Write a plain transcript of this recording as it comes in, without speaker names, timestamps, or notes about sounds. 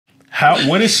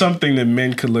What is something that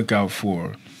men could look out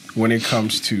for when it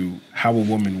comes to how a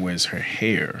woman wears her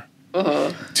hair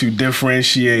to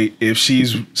differentiate if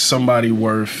she's somebody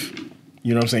worth,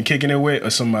 you know what I'm saying, kicking it with, or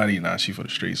somebody, nah, she for the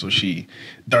streets, or she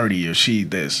dirty, or she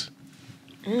this.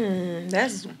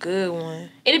 That's a good one.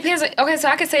 It depends. Okay, so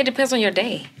I could say it depends on your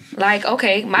day. Like,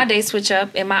 okay, my days switch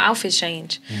up and my outfits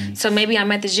change. So maybe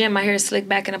I'm at the gym, my hair is slicked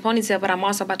back in a ponytail, but I'm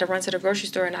also about to run to the grocery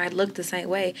store and I look the same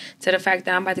way, to the fact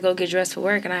that I'm about to go get dressed for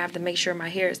work and I have to make sure my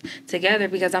hair is together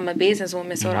because I'm a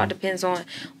businesswoman. So it all depends on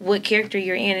what character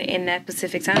you're in that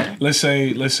specific time. Let's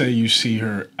say you see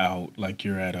her out, like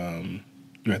you're at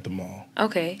the mall.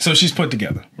 Okay. So she's put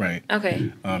together, right?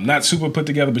 Okay. Not super put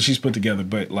together, but she's put together.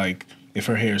 But like, if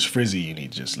her hair is frizzy, you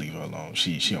need to just leave her alone.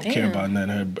 She don't care about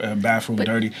nothing. Her bathroom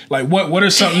dirty. Like, what are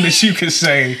something that you could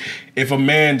say if a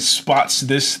man spots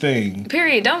this thing?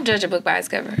 Period. Don't judge a book by its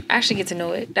cover. Actually get to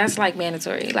know it. That's like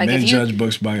mandatory. Like, men if you judge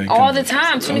books by their all cover. the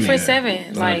time,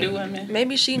 24/7. Like,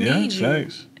 maybe she needs you.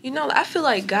 Thanks. You know, I feel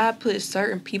like God put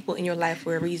certain people in your life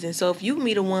for a reason. So if you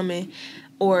meet a woman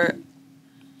or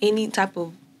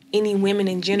any women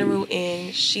in general,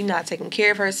 and she not taking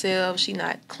care of herself, she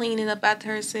not cleaning up after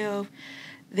herself,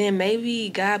 then maybe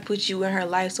God put you in her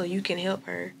life so you can help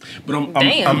her. But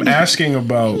I'm asking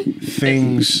about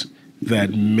things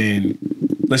that men.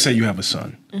 Let's say you have a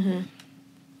son.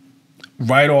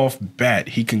 Right off bat,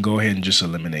 he can go ahead and just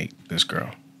eliminate this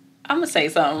girl. I'm gonna say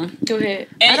something. Go ahead.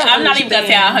 And I'm not even gonna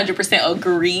say I 100%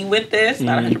 agree with this.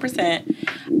 Not 100%.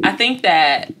 I think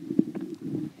that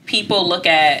people look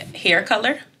at hair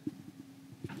color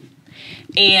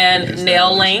and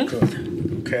nail length.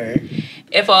 Okay.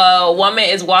 If a woman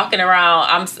is walking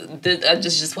around,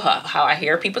 just how I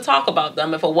hear people talk about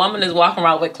them. If a woman is walking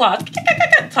around with claws,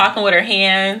 talking with her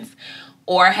hands,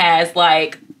 or has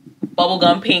like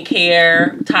bubblegum pink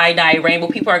hair, tie-dye, rainbow,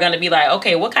 people are going to be like,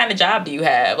 okay, what kind of job do you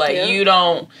have? Like,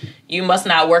 you must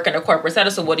not work in a corporate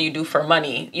setting, so what do you do for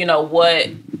money? You know,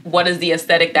 what is the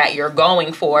aesthetic that you're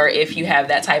going for if you have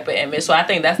that type of image? So I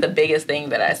think that's the biggest thing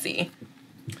that I see.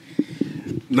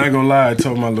 Not gonna lie, I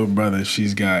told my little brother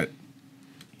she's got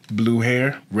blue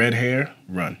hair, red hair,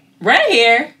 run. Red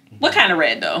hair? What kind of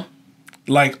red, though?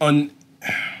 Like,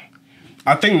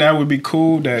 I think that would be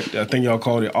cool. I think y'all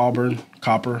called it auburn,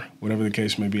 copper, whatever the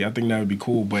case may be. I think that would be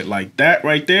cool. But like that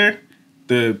right there,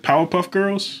 the Powerpuff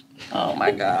Girls. Oh my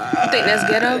God. I think that's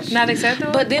ghetto. Not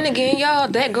acceptable? But then again, y'all,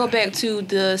 that go back to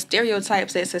the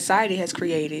stereotypes that society has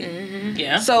created.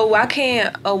 Yeah. So why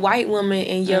can't a white woman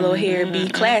in yellow hair be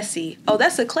classy? Oh,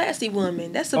 that's a classy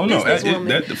woman. That's a business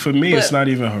woman. For me, it's not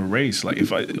even her race. Like,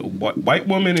 if a white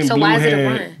woman in blue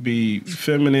hair be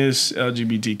feminist,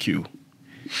 LGBTQ.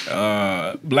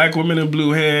 Black women in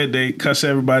blue hair, they cuss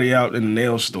everybody out in the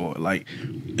nail store. Like,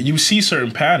 you see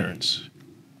certain patterns.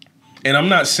 And I'm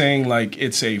not saying like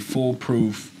it's a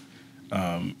foolproof,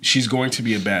 she's going to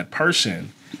be a bad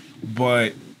person,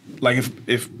 but like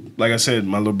if like I said,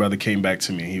 my little brother came back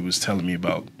to me and he was telling me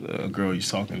about a girl he's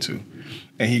talking to,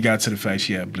 and he got to the fact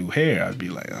she had blue hair, I'd be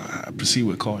like, I proceed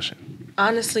with caution.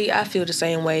 Honestly, I feel the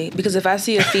same way, because if I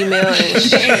see a female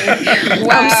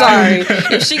and I'm sorry,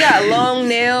 if she got long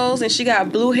nails and she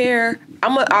got blue hair,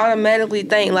 I'm gonna automatically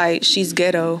think like she's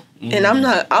ghetto. And I'm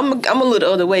not. I'm a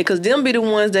little other way, because them be the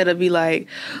ones that'll be like,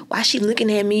 why she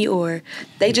looking at me? Or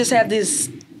they just have this,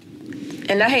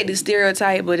 and I hate this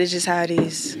stereotype, but it's just how it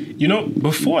is. You know,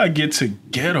 before I get to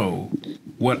ghetto,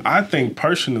 what I think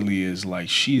personally is like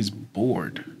she's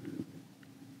bored.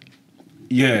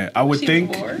 Yeah, I would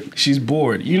think she's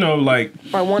bored. You know, like,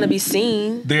 or want to be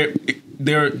seen.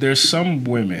 There's some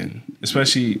women,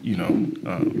 especially, you know,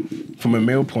 from a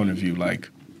male point of view,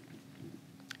 like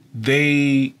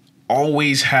they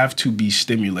always have to be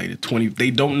stimulated.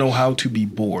 They don't know how to be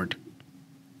bored.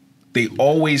 They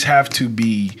always have to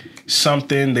be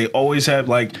something. They always have,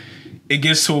 like, it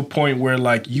gets to a point where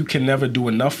like you can never do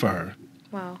enough for her.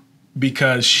 Wow.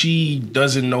 Because she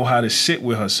doesn't know how to sit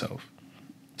with herself.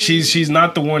 She's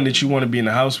not the one that you want to be in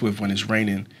the house with when it's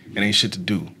raining and ain't shit to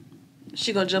do.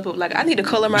 She gonna jump up like, I need to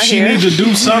color my hair. She need to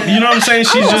do something. You know what I'm saying?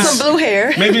 She's just some blue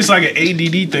hair. Maybe it's like an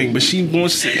ADD thing, but she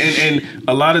wants to. And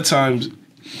a lot of times,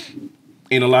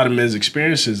 in a lot of men's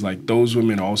experiences, like, those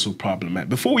women are also problematic.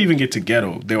 Before we even get to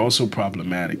ghetto, they're also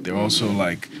problematic. They're also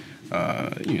like,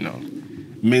 you know,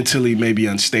 mentally maybe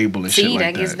unstable and shit like that.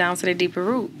 See, that gets down to the deeper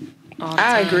root.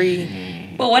 I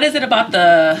agree. But what is it about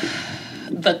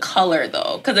the color,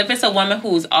 though? Because if it's a woman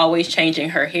who's always changing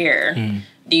her hair,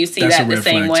 do you see that the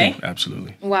same way? Too.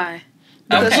 Absolutely. Why?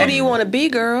 Because who do you want to be,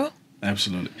 girl?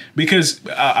 Absolutely. Because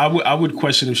I would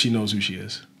question if she knows who she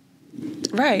is.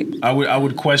 Right. I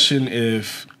would question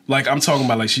if, Like, I'm talking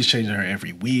about, like, she's changing her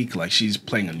every week. Like, she's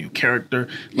playing a new character.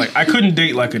 Like, I couldn't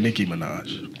date, like, a Nicki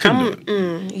Minaj. Couldn't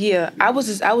do it. Yeah, I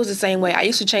was the same way. I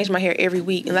used to change my hair every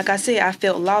week. And like I said, I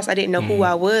felt lost. I didn't know who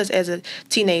I was as a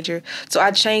teenager. So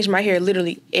I changed my hair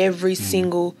literally every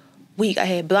single week. I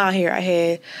had blonde hair. I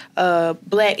had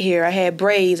black hair. I had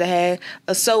braids. I had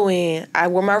a sew-in. I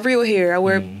wore my real hair. I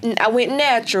went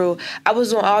natural. I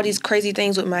was doing all these crazy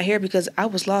things with my hair because I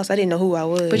was lost. I didn't know who I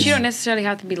was. But you don't necessarily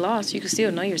have to be lost. You can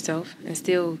still know yourself and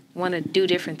still want to do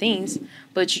different things.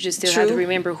 But you just still have to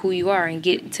remember who you are and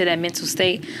get to that mental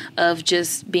state of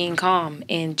just being calm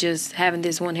and just having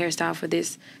this one hairstyle for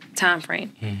this time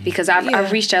frame. Because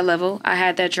I've reached that level. I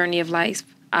had that journey of life.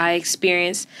 I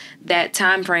experienced that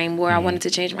time frame where I wanted to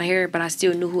change my hair, but I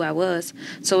still knew who I was.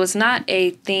 So it's not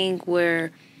a thing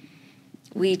where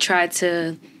we try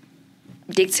to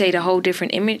dictate a whole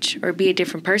different image or be a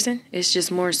different person. It's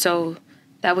just more so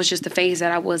that was just the phase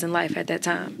that I was in life at that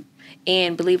time.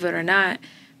 And believe it or not,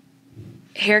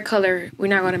 hair color, we're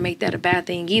not going to make that a bad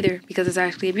thing either because it's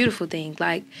actually a beautiful thing.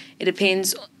 Like, it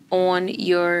depends on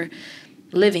your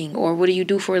living or what do you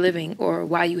do for a living or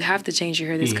why you have to change your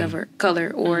hair this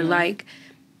color or like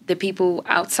the people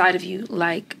outside of you.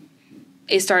 Like,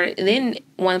 it started, and then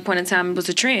one point in time it was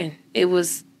a trend. It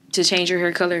was to change your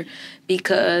hair color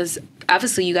because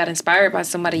obviously you got inspired by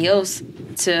somebody else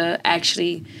to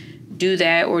actually do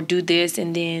that or do this,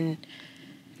 and then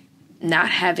not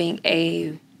having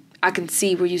I can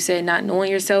see where you said not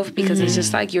knowing yourself because it's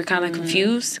just like you're kind of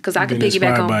confused. Because I can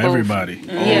piggyback on both. Everybody all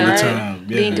the time.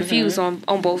 Yeah. Being confused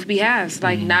on both behalves,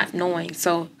 like not knowing.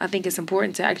 So I think it's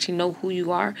important to actually know who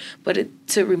you are, but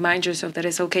to remind yourself that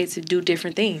it's okay to do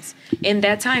different things in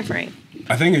that time frame.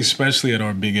 I think especially at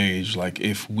our big age, like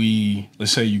if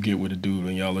let's say you get with a dude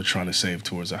and y'all are trying to save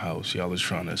towards a house, y'all are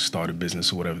trying to start a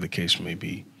business or whatever the case may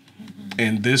be.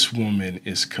 And this woman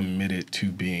is committed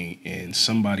to being in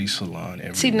somebody's salon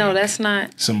every week. No, that's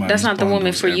not the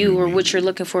woman for you or what you're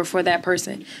looking for that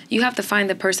person. You have to find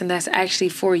the person that's actually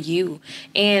for you.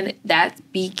 And that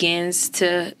it's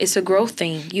a growth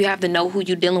thing. You have to know who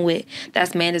you're dealing with.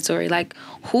 That's mandatory. Like,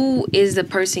 who is the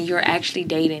person you're actually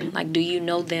dating? Like, do you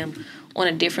know them on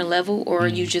a different level, or are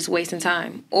you just wasting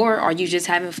time, or are you just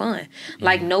having fun?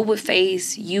 Like, know what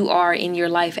phase you are in your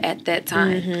life at that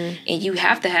time. And you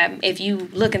have to have, if you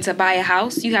looking to buy a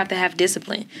house, you have to have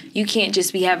discipline. You can't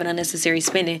just be having unnecessary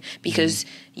spending because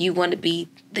you want to be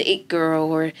the it girl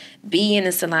or be in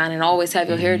the salon and always have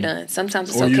your hair done. Sometimes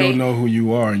it's okay. Or you don't know who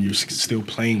you are and you're still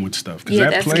playing with stuff. Because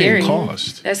that playing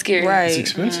costs. That's scary. Right. It's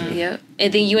expensive. Yeah.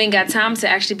 And then you ain't got time to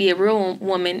actually be a real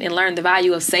woman and learn the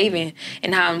value of saving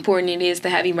and how important it is to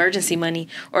have emergency money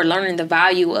or learning the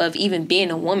value of even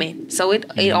being a woman. So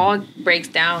it all breaks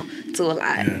down to a lot.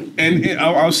 Yeah. And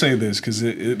I'll say this because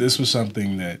this was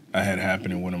something that I had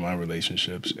happen in one of my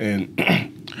relationships.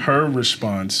 And her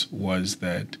response was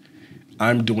that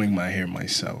I'm doing my hair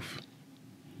myself.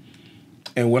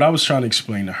 And what I was trying to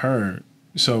explain to her,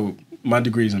 so my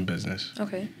degree's in business.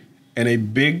 Okay. And a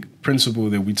big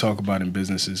principle that we talk about in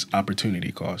business is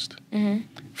opportunity cost.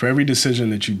 For every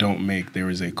decision that you don't make, there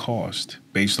is a cost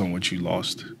based on what you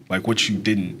lost, like what you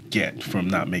didn't get from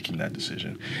not making that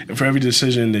decision. And for every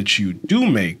decision that you do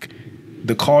make,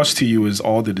 the cost to you is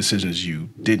all the decisions you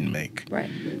didn't make. Right.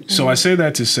 So I say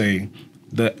that to say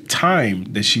the time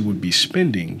that she would be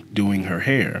spending doing her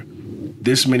hair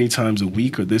this many times a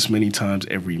week or this many times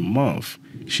every month,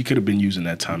 she could have been using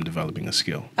that time developing a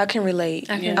skill. I can relate.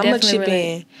 I'm definitely a chip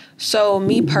relate. in. So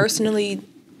me personally,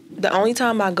 the only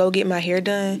time I go get my hair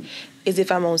done is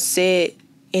if I'm on set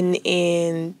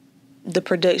and the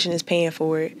production is paying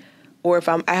for it, or if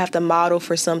I have to model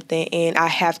for something and I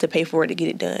have to pay for it to get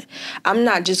it done. I'm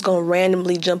not just going to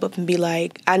randomly jump up and be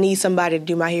like, I need somebody to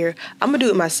do my hair. I'm going to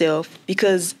do it myself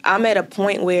because I'm at a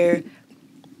point where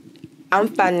I'm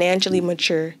financially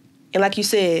mature. And like you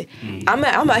said, I'm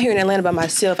out here in Atlanta by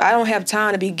myself. I don't have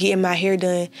time to be getting my hair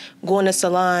done, going to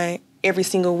salon every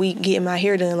single week, getting my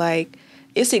hair done. Like,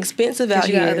 it's expensive out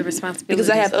here. You got other responsibilities. Because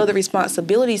I have other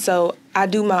responsibilities. So I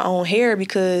do my own hair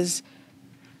because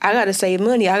I got to save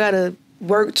money. I got to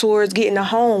work towards getting a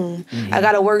home. I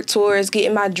got to work towards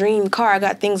getting my dream car. I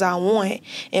got things I want.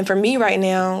 And for me right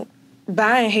now,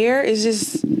 buying hair is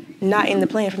just not in the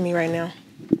plan for me right now.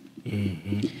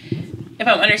 If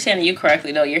I'm understanding you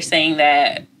correctly, though, you're saying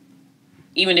that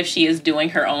even if she is doing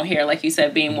her own hair, like you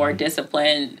said, being more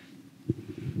disciplined,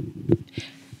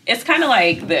 it's kind of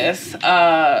like this. When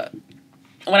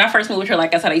I first moved here,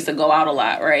 like I said, I used to go out a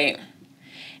lot, right?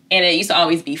 And it used to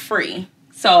always be free.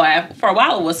 So for a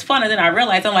while, it was fun. And then I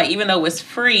realized, I'm like, even though it was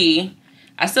free,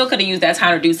 I still could have used that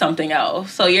time to do something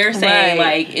else. So you're saying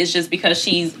like it's just because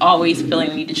she's always feeling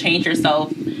the need to change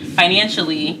herself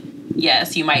financially.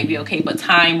 Yes, you might be okay, but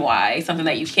time-wise, something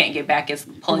that you can't get back is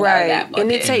pulling out of that bucket.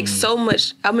 And it takes so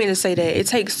much, I mean to say that, it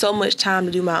takes so much time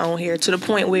to do my own hair to the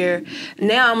point where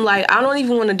now I'm like, I don't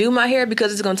even want to do my hair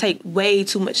because it's going to take way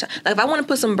too much time. Like, if I want to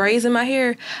put some braids in my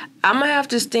hair, I'm going to have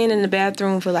to stand in the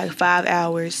bathroom for like 5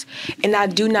 hours. And I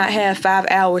do not have 5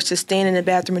 hours to stand in the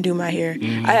bathroom and do my hair.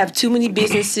 I have too many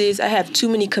businesses. I have too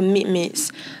many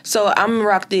commitments. So I'm going to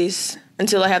rock this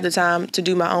until I have the time to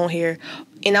do my own hair.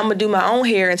 And I'm going to do my own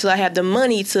hair until I have the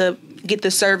money to get the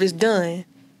service done.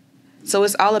 So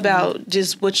it's all about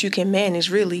just what you can manage,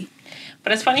 really.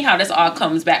 But it's funny how this all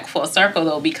comes back full circle,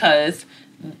 though, because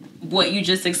what you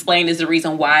just explained is the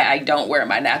reason why I don't wear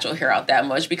my natural hair out that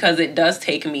much, because it does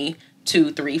take me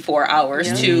 2, 3, 4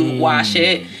 hours to wash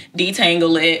it,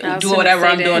 detangle it, do whatever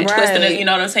I'm doing, twisting it, you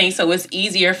know what I'm saying? So it's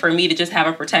easier for me to just have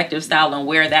a protective style and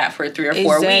wear that for 3 or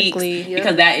 4 weeks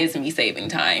because that is me saving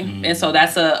time. And so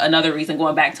that's another reason,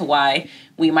 going back to why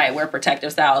we might wear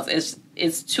protective styles.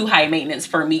 It's too high maintenance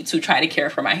for me to try to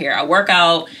care for my hair. I work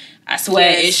out, I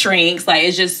sweat, it shrinks. Like,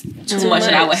 it's just too much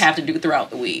that I would have to do throughout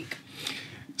the week.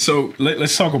 So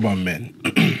let's talk about men.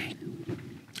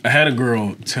 I had a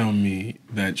girl tell me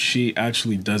that she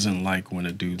actually doesn't like when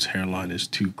a dude's hairline is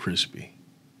too crispy.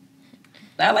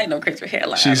 I like no crispy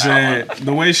hairline. She said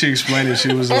the way she explained it,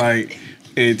 she was like,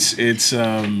 it's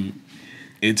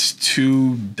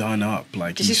too done up.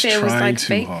 Like, he's trying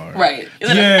too hard. Right.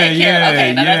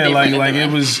 Yeah. Like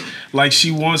it was like she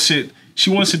wants it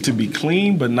to be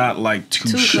clean, but not like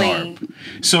too sharp. Clean.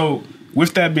 So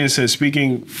with that being said,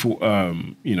 speaking for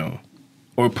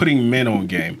or putting men on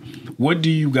game, what do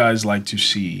you guys like to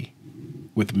see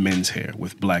with men's hair,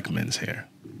 with black men's hair?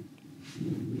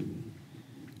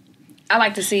 I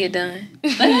like to see it done.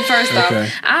 First off,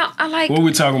 I like. What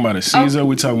we talking about? A Caesar?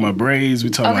 We talking about braids? We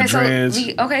talking about dreads?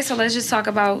 So let's just talk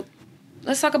about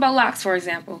locks, for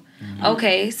example.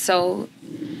 Okay, so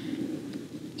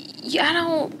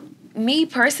me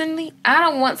personally, I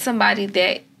don't want somebody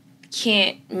that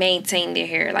can't maintain their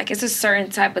hair. Like, it's a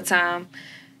certain type of time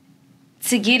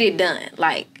to get it done.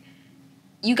 Like,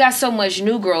 you got so much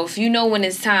new growth. You know when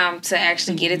it's time to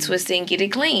actually get it twisted and get it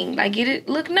clean. Like, get it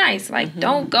look nice. Like,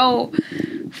 don't go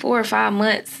 4 or 5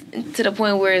 months to the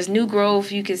point where it's new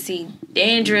growth. You can see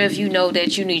dandruff. You know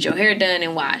that you need your hair done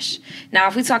and washed. Now,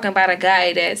 if we're talking about a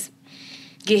guy that's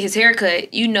get his hair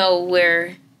cut, you know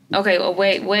where,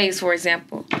 waves, for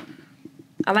example.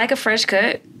 I like a fresh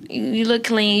cut. You look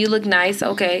clean, you look nice,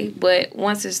 okay. But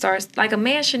once it starts, like, a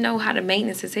man should know how to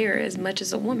maintenance his hair as much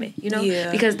as a woman, you know? Yeah.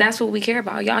 Because that's what we care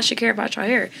about. Y'all should care about your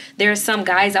hair. There are some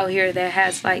guys out here that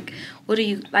has, like,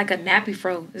 like a nappy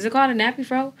fro. Is it called a nappy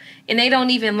fro? And they don't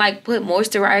even, like, put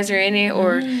moisturizer in it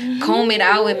or comb it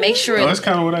out and make sure. Oh, that's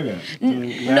kind of what I got.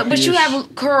 No, but you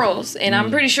have curls, and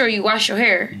I'm pretty sure you wash your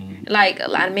hair. Like, a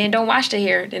lot of men don't wash their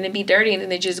hair, then it be dirty, and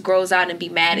then it just grows out and be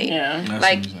matted. Yeah,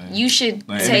 like, you should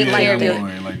take care of it.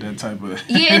 Like that type of.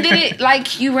 Yeah, and then it,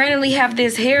 like, you randomly have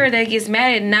this hair that gets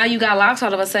matted, and now you got locks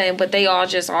all of a sudden, but they all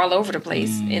just all over the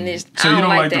place, and it's. So you don't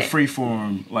like the free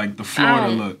form, like the Florida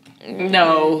look.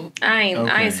 No, I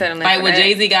ain't settling. Like what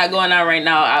Jay-Z got going on right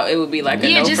now, it would be like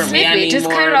a no just for me. I need just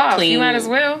more cut it off. clean. You might as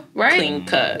well, right? Clean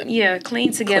cut. Yeah,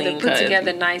 clean together, put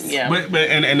together, nice. Yeah, but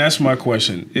and that's my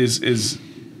question is.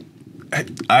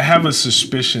 I have a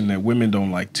suspicion that women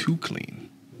don't like too clean.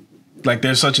 Like,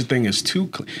 there's such a thing as too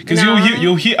clean. Because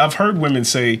you'll hear. I've heard women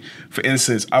say, for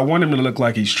instance, I want him to look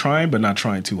like he's trying, but not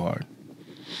trying too hard.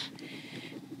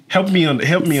 Help me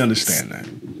understand that.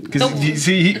 Because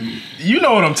you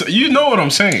know what I'm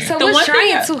saying. So what's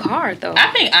trying too hard though? I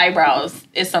think eyebrows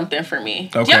is something for me.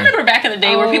 Okay. Do you remember back in the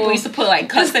day where people used to put like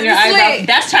cuts in your eyebrows?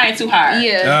 That's trying too hard.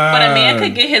 Yeah. But a man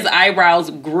could get his eyebrows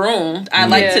groomed. I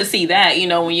like to see that. You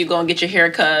know, when you go and get your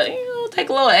hair cut, take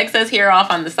a little excess hair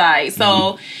off on the side.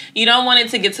 So you don't want it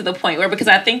to get to the point where, because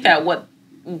I think that what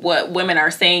women are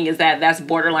saying is that that's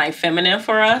borderline feminine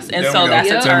for us, and so that's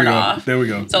a turn off. There we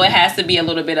go. So it has to be a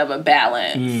little bit of a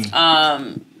balance.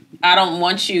 I don't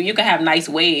want you can have nice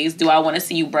waves. Do I want to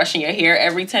see you brushing your hair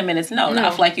every 10 minutes? No. I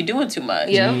feel like you're doing too much.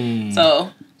 Yeah. So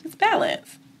it's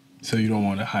balance. So you don't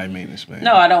want a high maintenance man?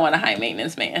 No, I don't want a high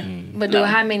maintenance man. But do a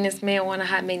high maintenance man want a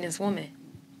high maintenance woman?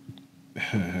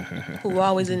 Who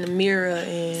always in the mirror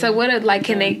and. So what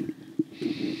can they?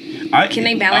 Can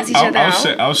they balance each other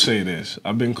out? I'll say this.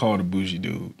 I've been called a bougie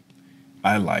dude.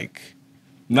 I like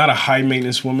not a high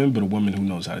maintenance woman, but a woman who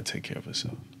knows how to take care of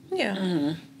herself. Yeah.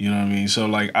 Mm-hmm. You know what I mean? So,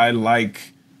 like, I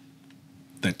like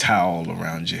the towel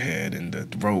around your head and the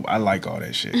robe. I like all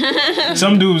that shit.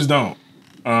 Some dudes don't.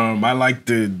 I like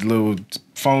the little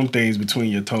foam things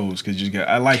between your toes because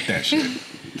I like that shit.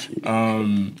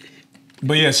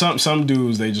 But yeah, some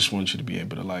dudes, they just want you to be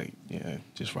able to like,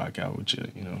 just rock out with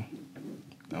you, you know.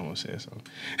 I won't say something.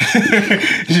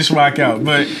 Just rock out.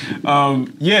 But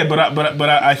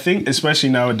I think especially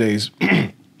nowadays,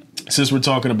 since we're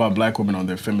talking about black women on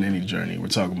their femininity journey, we're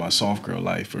talking about soft girl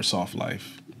life or soft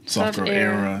life, soft girl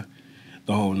era,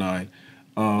 the whole nine.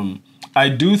 I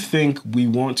do think we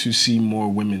want to see more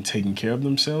women taking care of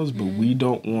themselves, but we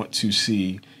don't want to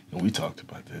see, and we talked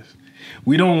about this,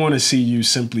 we don't want to see you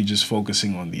simply just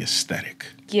focusing on the aesthetic.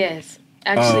 Yes.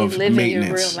 Actually living your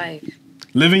real life.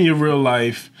 Living your real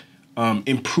life,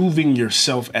 improving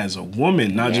yourself as a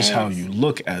woman, not just how you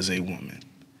look as a woman.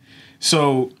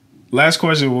 So, last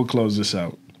question, we'll close this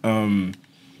out.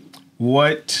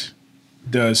 What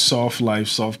does soft life,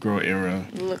 soft girl era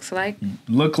look like?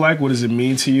 What does it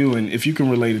mean to you? And if you can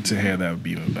relate it to hair, that would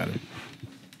be even better. You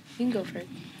can go first.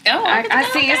 Oh, I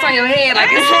see it's on your head. Like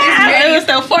it's it was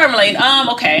still formulating.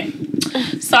 Okay.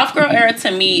 Soft girl era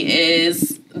to me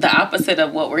is the opposite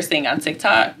of what we're seeing on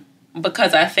TikTok,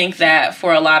 because I think that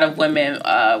for a lot of women,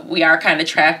 we are kind of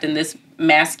trapped in this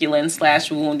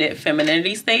masculine/wounded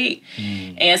femininity state.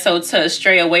 And so to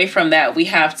stray away from that, we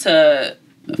have to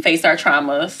face our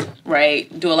traumas,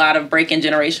 right? Do a lot of breaking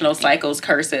generational cycles,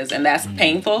 curses, and that's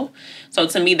painful. So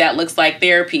to me, that looks like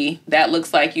therapy. That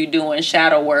looks like you doing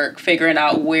shadow work, figuring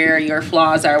out where your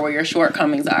flaws are, where your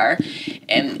shortcomings are.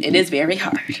 And it is very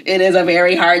hard. It is a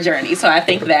very hard journey. So I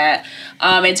think that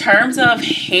in terms of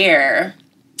hair,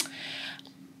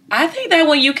 I think that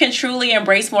when you can truly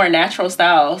embrace more natural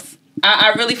styles,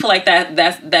 I really feel like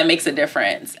that makes a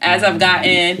difference. As I've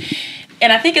gotten,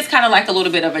 and I think it's kind of like a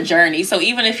little bit of a journey. So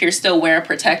even if you're still wearing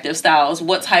protective styles,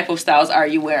 what type of styles are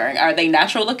you wearing? Are they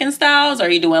natural looking styles? Are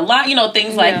you doing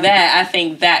things like that? I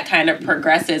think that kind of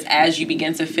progresses as you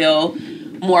begin to feel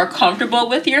more comfortable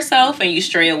with yourself and you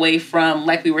stray away from,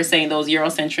 like we were saying, those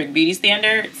Eurocentric beauty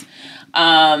standards.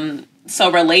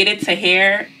 So related to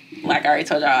hair, like I already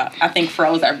told y'all, I think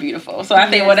fros are beautiful. So I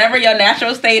think whatever your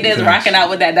natural state is, rocking out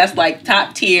with that's like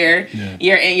top tier. Yeah.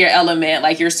 You're in your element.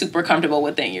 Like you're super comfortable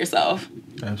within yourself.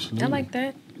 Absolutely. I like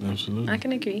that. Absolutely. I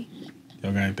can agree.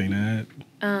 Y'all got anything to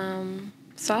add?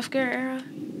 Soft girl era.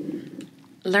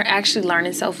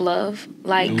 Learning self-love.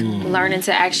 Like learning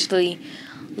to actually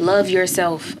love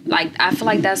yourself. Like I feel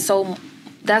like that's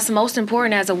most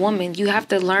important as a woman. You have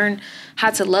to learn how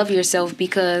to love yourself,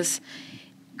 because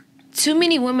too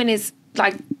many women is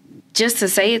like, just to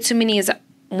say it,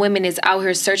 women is out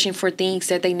here searching for things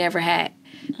that they never had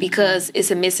because it's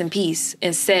a missing piece,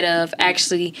 instead of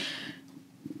actually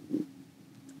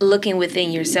looking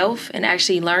within yourself and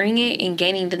actually learning it and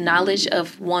gaining the knowledge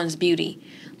of one's beauty.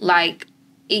 Like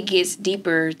it gets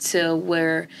deeper to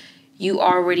where you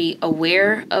already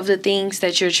aware of the things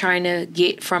that you're trying to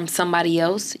get from somebody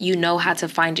else. You know how to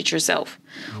find it yourself,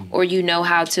 or you know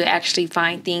how to actually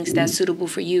find things that's suitable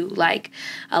for you. Like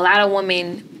a lot of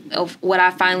women, of what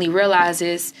I finally realized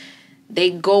is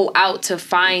they go out to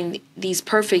find these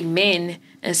perfect men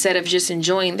instead of just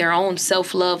enjoying their own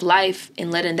self-love life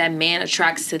and letting that man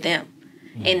attract to them.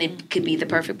 And it could be the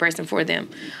perfect person for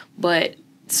them. But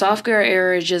soft girl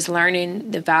era is just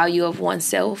learning the value of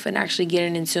oneself and actually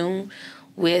getting in tune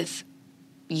with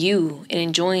you and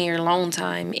enjoying your alone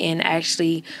time and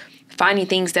actually finding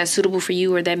things that's suitable for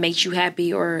you or that makes you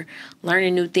happy, or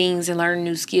learning new things and learning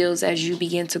new skills as you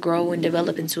begin to grow and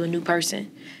develop into a new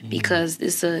person. Because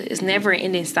it's never an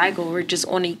ending cycle. We're just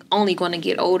only going to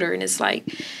get older, and it's like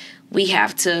we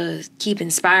have to keep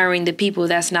inspiring the people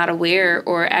that's not aware,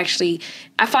 or actually,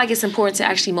 I feel like it's important to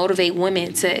actually motivate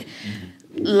women to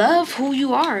love who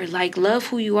you are. Like, love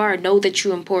who you are. Know that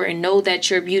you're important. Know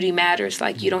that your beauty matters.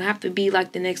 Like, you don't have to be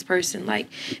like the next person. Like,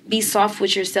 be soft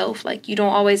with yourself. Like, you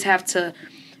don't always have to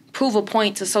prove a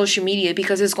point to social media,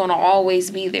 because it's going to always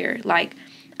be there. Like,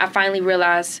 I finally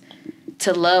realized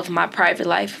to love my private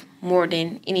life more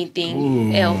than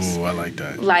anything else. I like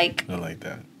that. Like, I like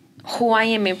that. Who I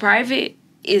am in private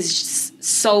is just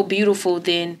so beautiful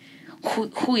than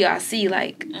who y'all see.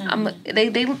 Like,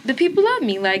 the people love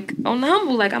me, like, on the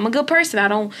humble. Like, I'm a good person. I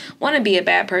don't want to be a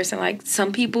bad person. Like,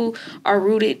 some people are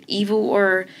rooted evil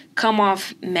or come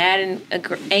off mad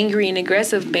and angry and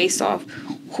aggressive based off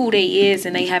who they is,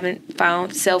 and they haven't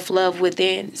found self-love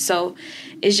within. So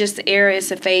it's just the era, it's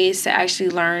a phase to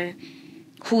actually learn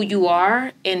who you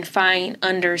are and find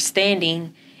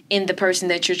understanding in the person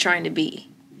that you're trying to be.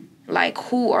 Like,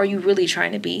 who are you really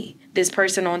trying to be? This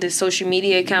person on this social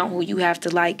media account who you have to,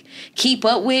 like, keep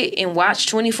up with and watch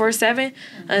 24/7,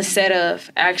 instead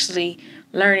of actually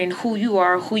learning who you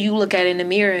are, who you look at in the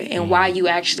mirror, and why you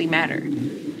actually matter.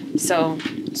 So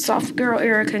soft girl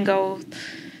era can go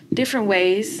different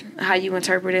ways. How you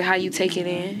interpret it, how you take it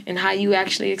in, and how you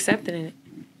actually accept it in it.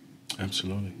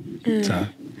 Absolutely. Ty?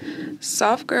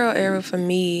 Soft girl era for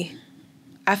me,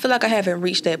 I feel like I haven't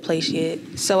reached that place yet.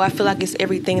 So I feel like it's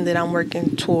everything that I'm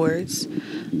working towards.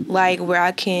 Like where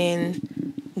I can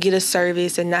get a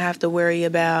service and not have to worry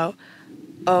about,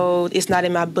 oh, it's not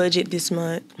in my budget this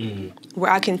month. Mm-hmm. Where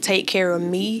I can take care of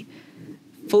me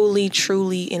fully,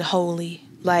 truly, and wholly.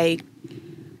 Like,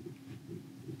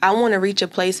 I want to reach a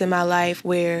place in my life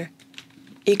where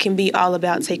it can be all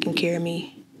about taking care of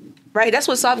me. Right? That's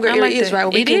what soft girl era is, right?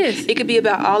 It could be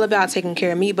all about taking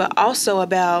care of me, but also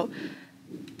about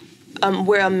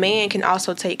where a man can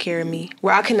also take care of me,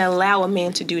 where I can allow a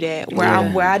man to do that,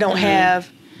 where I don't have,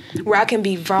 where I can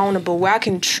be vulnerable, where I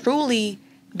can truly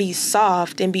be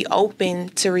soft and be open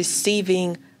to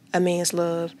receiving a man's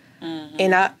love. Mm-hmm.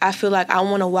 And I feel like I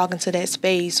want to walk into that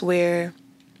space where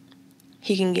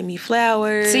he can give me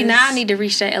flowers. See, now I need to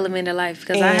reach that element of life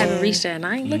because I haven't reached that, and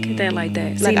I ain't looking at that like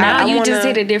that. See, like now you just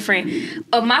hit a different.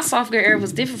 My soft girl era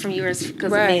was different from yours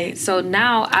because of me. So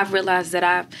now I've realized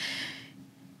that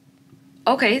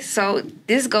Okay, so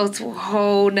this goes to a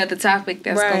whole nother topic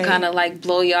that's gonna kind of like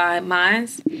blow y'all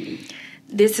minds.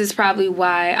 This is probably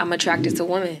why I'm attracted to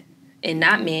women and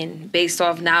not men, based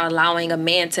off now allowing a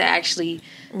man to actually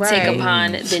take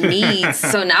upon the needs.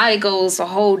 So now it goes a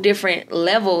whole different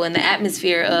level in the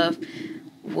atmosphere of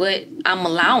what I'm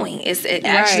allowing. It's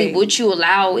actually what you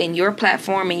allow in your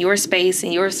platform, in your space,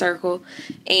 in your circle,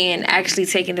 and actually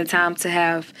taking the time to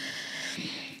have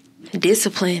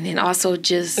discipline and also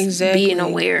just being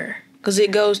aware. Because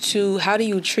it goes to, how do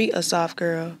you treat a soft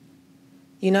girl?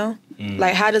 You know?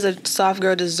 Like, how does a soft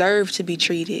girl deserve to be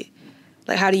treated?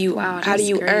 Like, how do you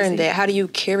earn that? How do you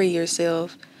carry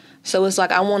yourself? So it's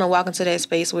like, I want to walk into that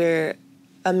space where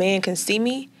a man can see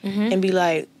me and be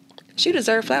like, she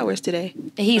deserved flowers today.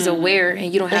 And he's aware,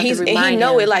 and you don't have to remind him. And he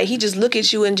know it. Like, he just look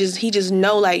at you and he just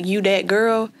know, like, you that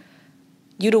girl.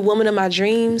 You the woman of my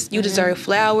dreams. You deserve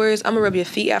flowers. I'm gonna rub your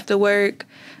feet after work.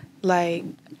 Like,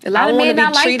 a lot of men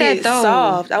not like that though.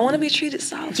 Soft. I want to be treated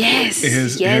soft. Yes.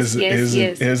 Here's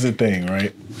the thing,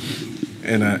 right?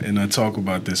 And I talk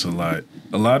about this a lot.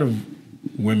 A lot of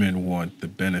women want the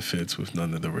benefits with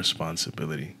none of the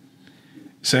responsibility.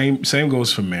 Same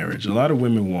goes for marriage. A lot of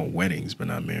women want weddings, but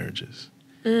not marriages.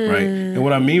 Right? And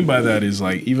what I mean by that is,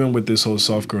 like, even with this whole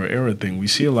soft girl era thing, we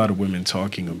see a lot of women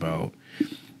talking about,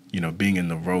 you know, being in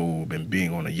the robe and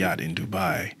being on a yacht in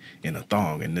Dubai in a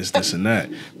thong and this and that.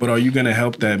 But are you going to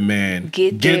help that man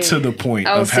get to the point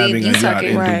of having a yacht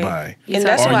in Dubai? And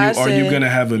that's why I said, are you going to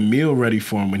have a meal ready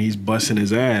for him when he's busting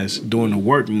his ass doing the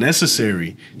work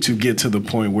necessary to get to the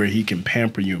point where he can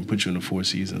pamper you and put you in the Four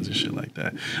Seasons and shit like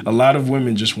that? A lot of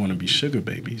women just want to be sugar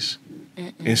babies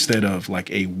instead of like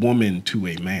a woman to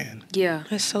a man. Yeah.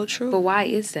 That's so true. But why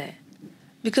is that?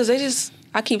 Because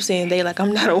I keep saying they, like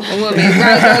I'm not a woman.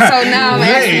 Right, so now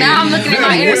I'm looking at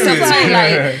my inner self too.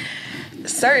 Like,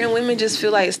 certain women just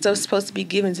feel like stuff's supposed to be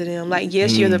given to them. Like,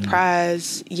 yes, you're the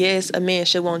prize. Yes, a man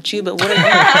should want you, but what are you?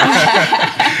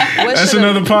 That's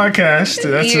another podcast.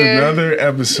 That's another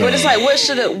episode. But it's like,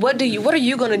 what are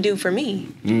you gonna do for me?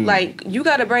 Like, you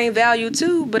gotta bring value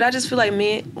too. But I just feel like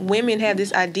women have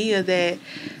this idea that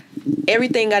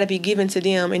everything gotta be given to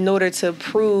them in order to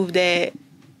prove that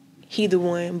he the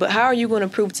one. But how are you going to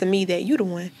prove to me that you the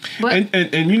one? But,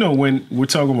 and you know, when we're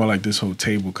talking about like this whole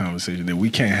table conversation that we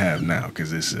can't have now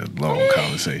because it's a long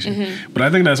conversation. But I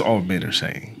think that's all men are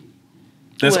saying.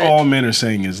 That's all men are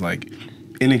saying is like,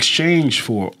 in exchange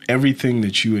for everything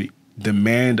that you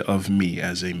demand of me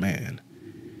as a man,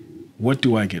 what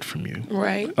do I get from you?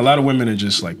 Right. A lot of women are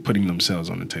just like putting themselves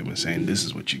on the table and saying, this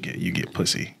is what you get. You get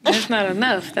pussy. That's not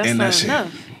enough. That's not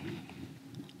enough.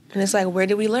 And it's like, where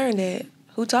did we learn that?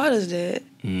 Who taught us that?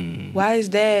 Why is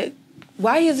that?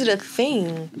 Why is it a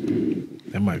thing?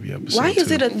 That might be episode 2. Why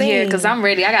is it a thing? Yeah, because I'm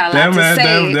ready. I got a lot to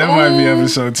say. That might be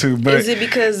episode 2. But is it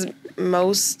because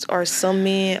most or some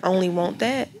men only want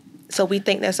that? So we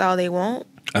think that's all they want?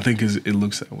 I think it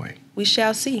looks that way. We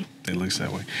shall see. It looks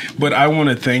that way. But I want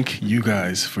to thank you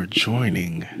guys for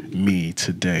joining me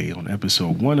today on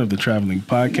episode 1 of the Traveling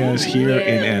Podcast here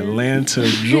in Atlanta,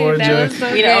 Georgia.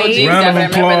 Round of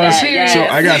applause. Yes. So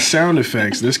I got sound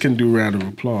effects. This can do round of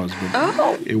applause,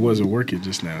 but it wasn't working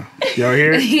just now. Y'all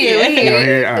hear it? Yeah, y'all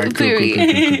hear it? All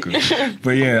right, cool.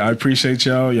 But yeah, I appreciate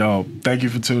y'all. Y'all, thank you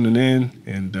for tuning in.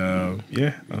 And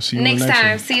I'll see you next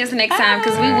time. one. See us next time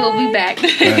because we will be back.